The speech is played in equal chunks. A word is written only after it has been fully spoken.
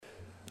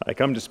I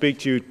come to speak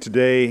to you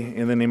today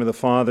in the name of the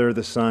Father,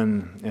 the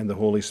Son, and the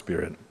Holy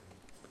Spirit.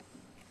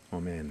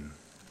 Amen.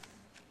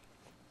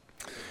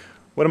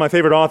 One of my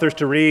favorite authors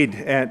to read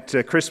at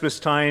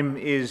Christmas time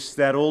is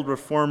that old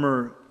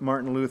reformer,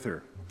 Martin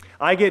Luther.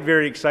 I get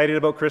very excited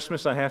about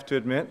Christmas, I have to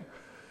admit.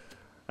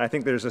 I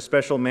think there's a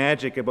special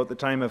magic about the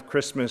time of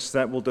Christmas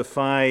that will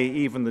defy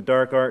even the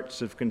dark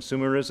arts of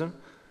consumerism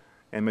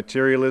and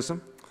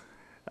materialism.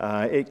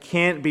 It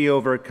can't be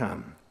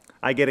overcome.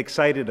 I get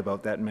excited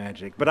about that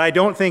magic, but I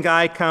don't think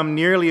I come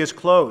nearly as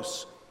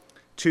close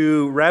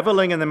to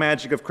reveling in the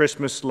magic of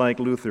Christmas like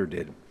Luther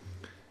did.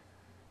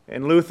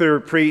 And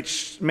Luther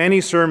preached many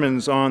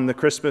sermons on the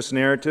Christmas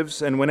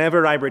narratives, and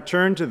whenever I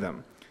return to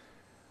them,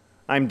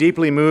 I'm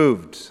deeply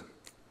moved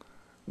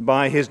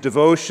by his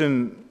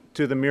devotion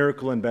to the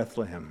miracle in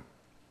Bethlehem.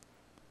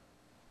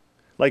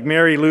 Like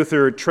Mary,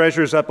 Luther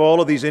treasures up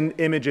all of these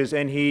images,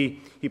 and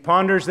he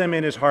ponders them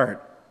in his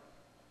heart.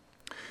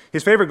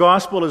 His favorite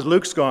gospel is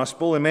Luke's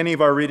gospel, and many of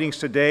our readings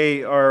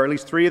today are, at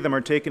least 3 of them are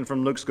taken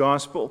from Luke's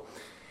gospel.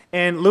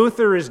 And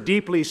Luther is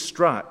deeply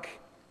struck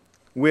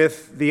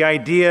with the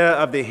idea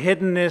of the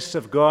hiddenness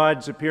of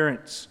God's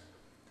appearance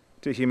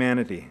to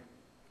humanity.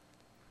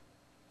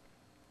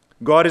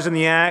 God is in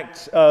the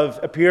act of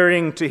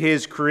appearing to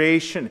his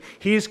creation.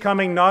 He's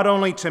coming not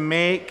only to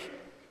make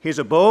his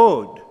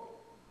abode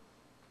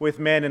with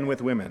men and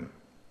with women,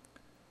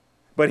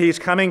 but he's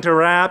coming to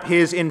wrap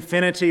his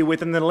infinity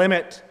within the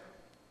limit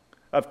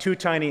of 2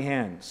 tiny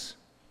hands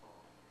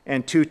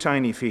and 2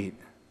 tiny feet.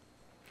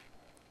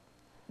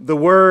 The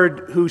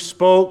Word who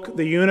spoke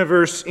the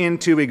universe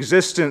into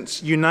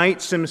existence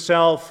unites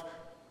himself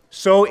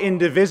so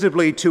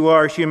indivisibly to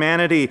our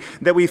humanity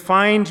that we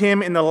find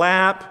him in the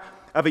lap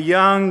of a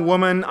young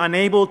woman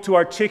unable to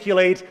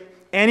articulate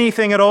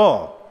anything at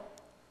all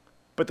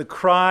but the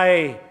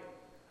cry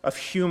of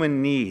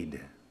human need.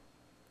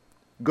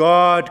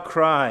 God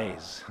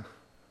cries.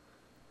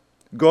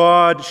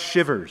 God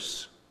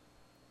shivers.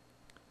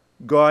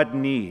 God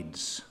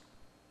needs.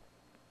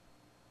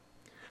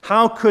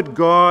 How could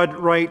God,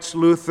 writes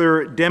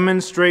Luther,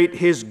 demonstrate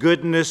his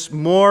goodness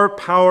more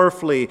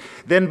powerfully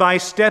than by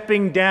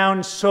stepping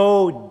down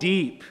so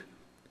deep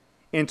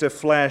into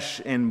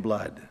flesh and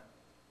blood?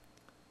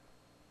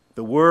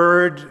 The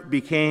Word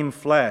became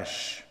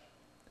flesh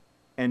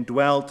and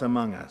dwelt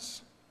among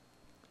us.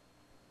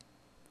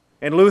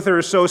 And Luther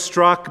is so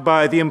struck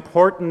by the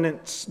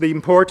importance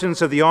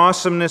of the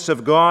awesomeness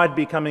of God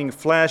becoming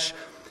flesh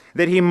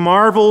that he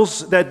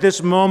marvels that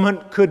this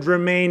moment could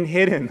remain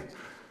hidden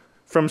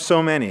from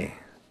so many.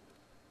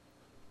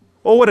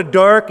 Oh, what a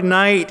dark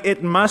night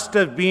it must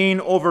have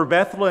been over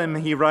Bethlehem,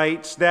 he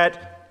writes,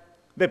 that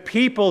the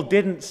people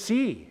didn't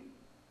see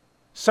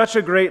such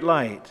a great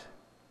light.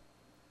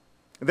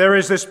 There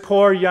is this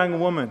poor young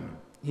woman,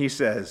 he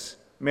says,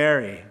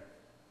 Mary.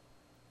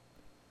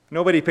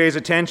 Nobody pays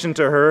attention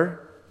to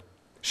her.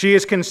 She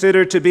is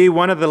considered to be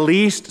one of the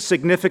least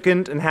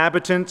significant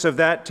inhabitants of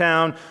that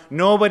town.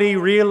 Nobody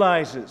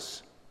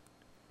realizes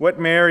what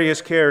Mary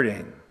is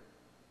carrying.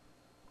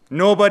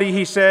 Nobody,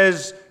 he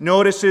says,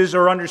 notices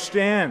or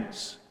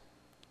understands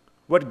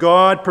what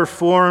God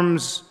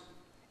performs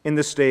in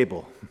the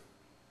stable.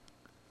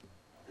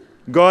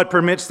 God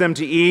permits them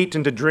to eat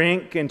and to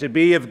drink and to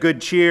be of good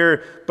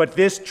cheer, but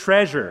this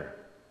treasure,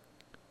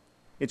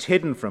 it's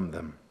hidden from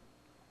them.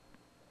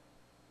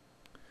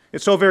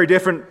 It's so very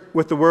different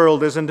with the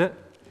world, isn't it?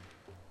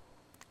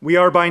 We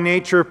are by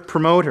nature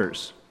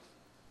promoters.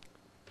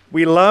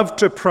 We love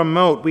to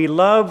promote. We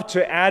love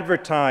to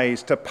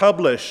advertise, to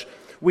publish.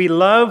 We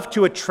love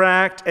to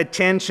attract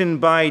attention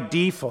by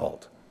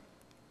default.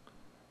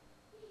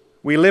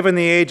 We live in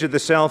the age of the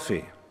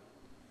selfie.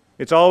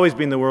 It's always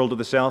been the world of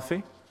the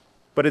selfie,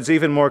 but it's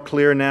even more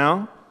clear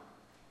now.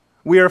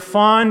 We are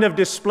fond of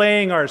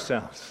displaying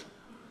ourselves.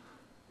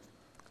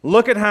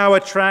 Look at how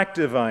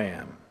attractive I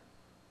am.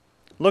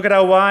 Look at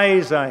how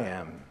wise I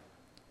am.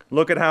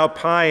 Look at how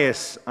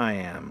pious I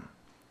am.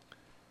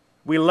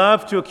 We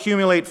love to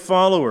accumulate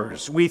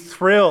followers. We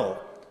thrill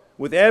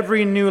with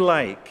every new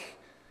like.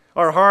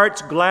 Our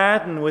hearts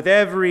gladden with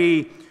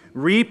every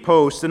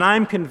repost. And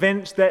I'm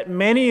convinced that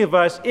many of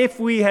us,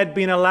 if we had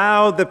been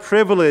allowed the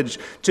privilege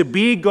to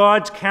be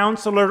God's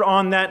counselor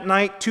on that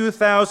night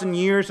 2,000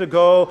 years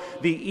ago,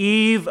 the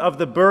eve of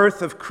the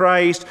birth of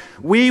Christ,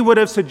 we would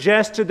have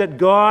suggested that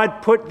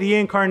God put the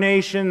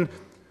incarnation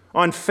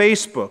on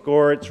Facebook,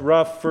 or its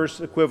rough first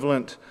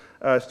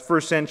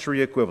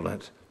century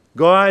equivalent.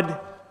 God,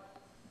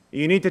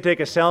 you need to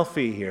take a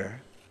selfie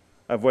here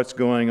of what's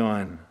going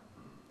on.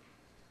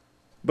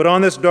 But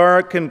on this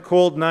dark and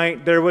cold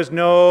night, there was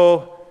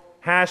no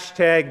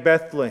hashtag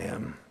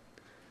Bethlehem.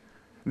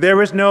 There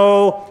was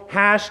no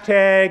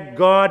hashtag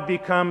God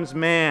becomes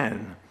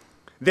man.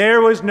 There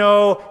was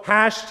no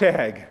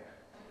hashtag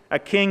a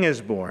king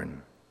is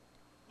born.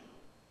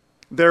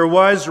 There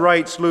was,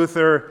 writes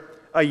Luther,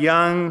 a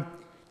young,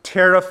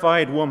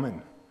 terrified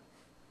woman.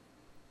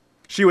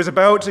 She was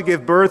about to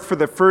give birth for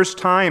the first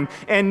time,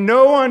 and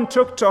no one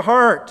took to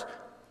heart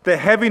the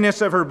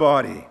heaviness of her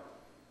body.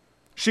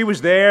 She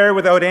was there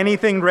without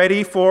anything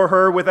ready for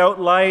her,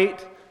 without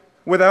light,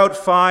 without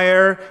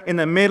fire, in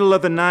the middle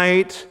of the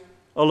night,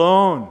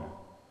 alone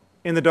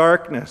in the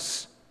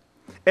darkness.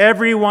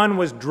 Everyone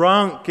was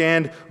drunk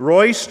and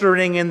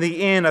roistering in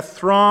the inn, a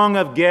throng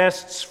of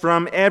guests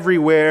from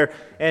everywhere,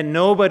 and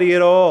nobody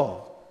at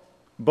all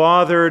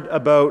bothered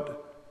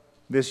about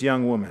this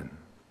young woman.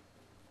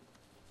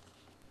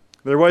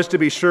 There was, to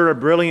be sure, a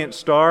brilliant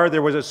star.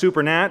 There was a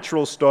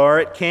supernatural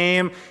star. It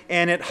came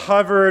and it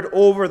hovered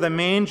over the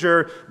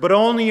manger, but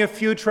only a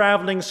few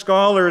traveling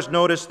scholars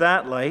noticed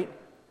that light.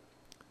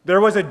 There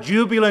was a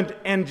jubilant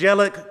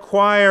angelic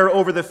choir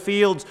over the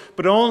fields,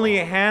 but only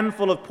a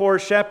handful of poor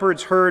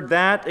shepherds heard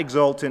that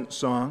exultant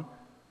song.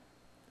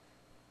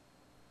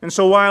 And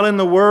so while in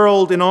the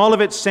world, in all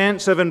of its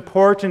sense of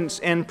importance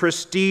and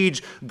prestige,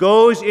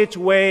 goes its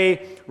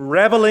way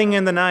reveling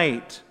in the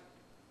night,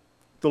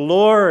 the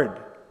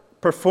Lord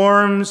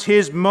performs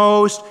his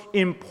most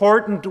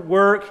important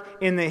work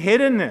in the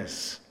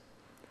hiddenness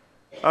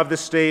of the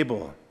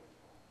stable.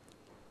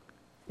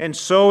 And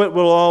so it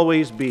will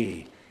always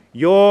be.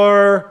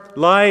 Your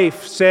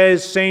life,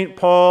 says St.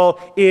 Paul,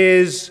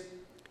 is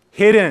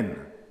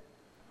hidden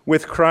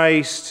with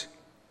Christ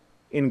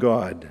in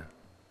God.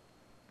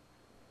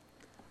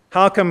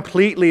 How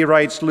completely,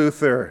 writes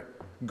Luther,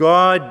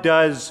 God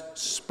does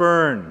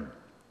spurn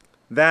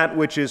that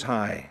which is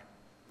high.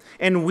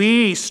 And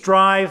we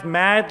strive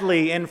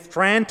madly and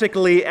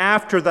frantically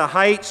after the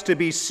heights to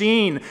be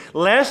seen,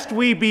 lest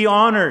we be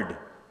honored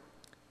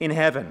in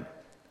heaven.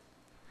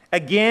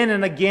 Again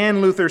and again,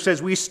 Luther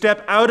says, we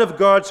step out of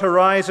God's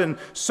horizon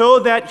so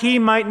that he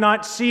might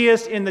not see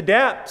us in the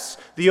depths,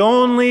 the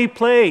only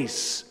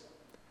place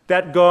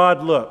that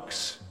God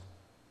looks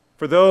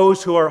for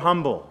those who are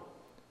humble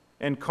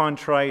and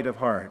contrite of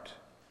heart.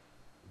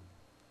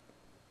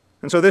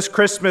 And so this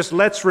Christmas,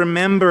 let's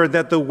remember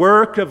that the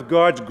work of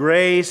God's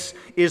grace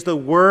is the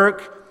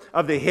work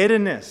of the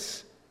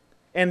hiddenness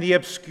and the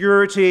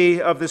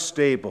obscurity of the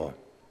stable.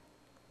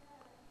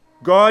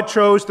 God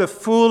chose the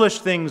foolish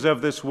things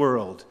of this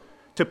world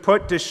to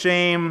put to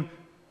shame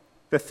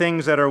the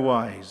things that are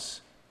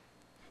wise.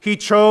 He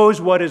chose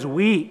what is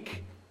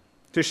weak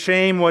to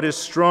shame what is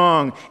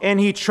strong, and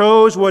he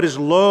chose what is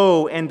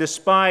low and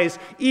despised,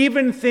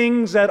 even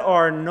things that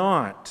are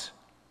not,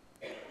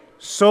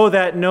 so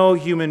that no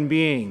human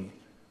being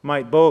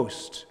might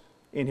boast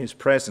in his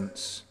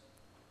presence.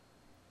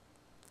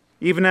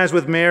 Even as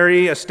with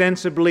Mary,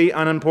 ostensibly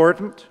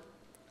unimportant,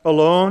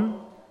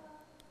 alone,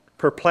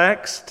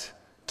 perplexed,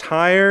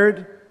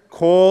 tired,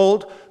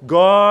 cold,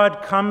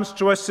 God comes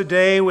to us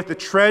today with the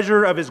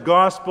treasure of his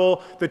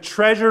gospel, the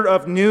treasure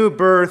of new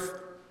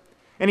birth.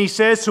 And he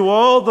says to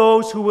all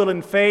those who will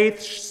in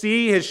faith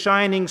see his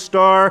shining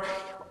star,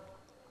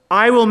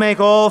 I will make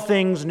all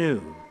things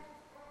new.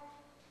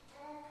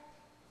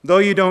 Though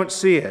you don't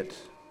see it,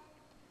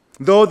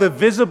 though the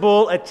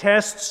visible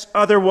attests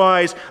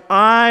otherwise,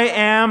 I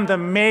am the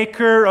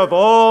maker of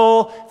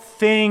all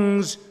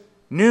things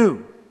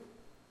new.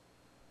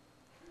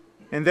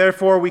 And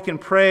therefore we can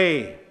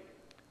pray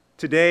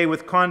today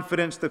with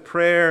confidence the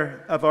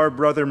prayer of our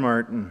brother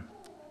Martin.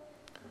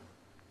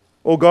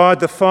 O God,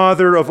 the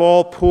Father of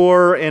all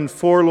poor and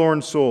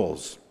forlorn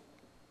souls,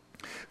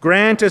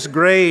 grant us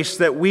grace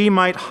that we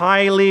might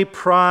highly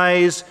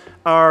prize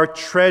our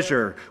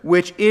treasure,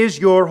 which is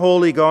your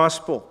holy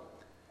gospel,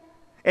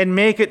 and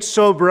make it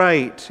so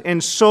bright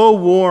and so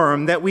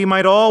warm that we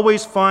might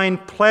always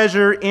find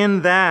pleasure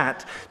in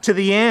that to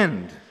the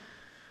end,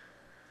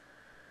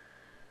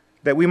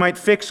 that we might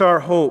fix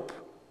our hope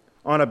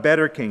on a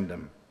better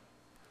kingdom,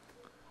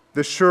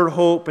 the sure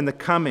hope in the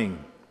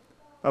coming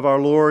of our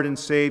Lord and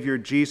Savior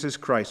Jesus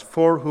Christ,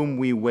 for whom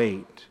we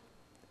wait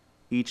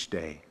each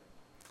day.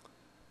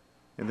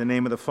 In the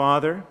name of the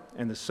Father,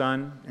 and the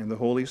Son, and the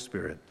Holy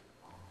Spirit.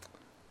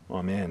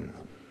 Amen.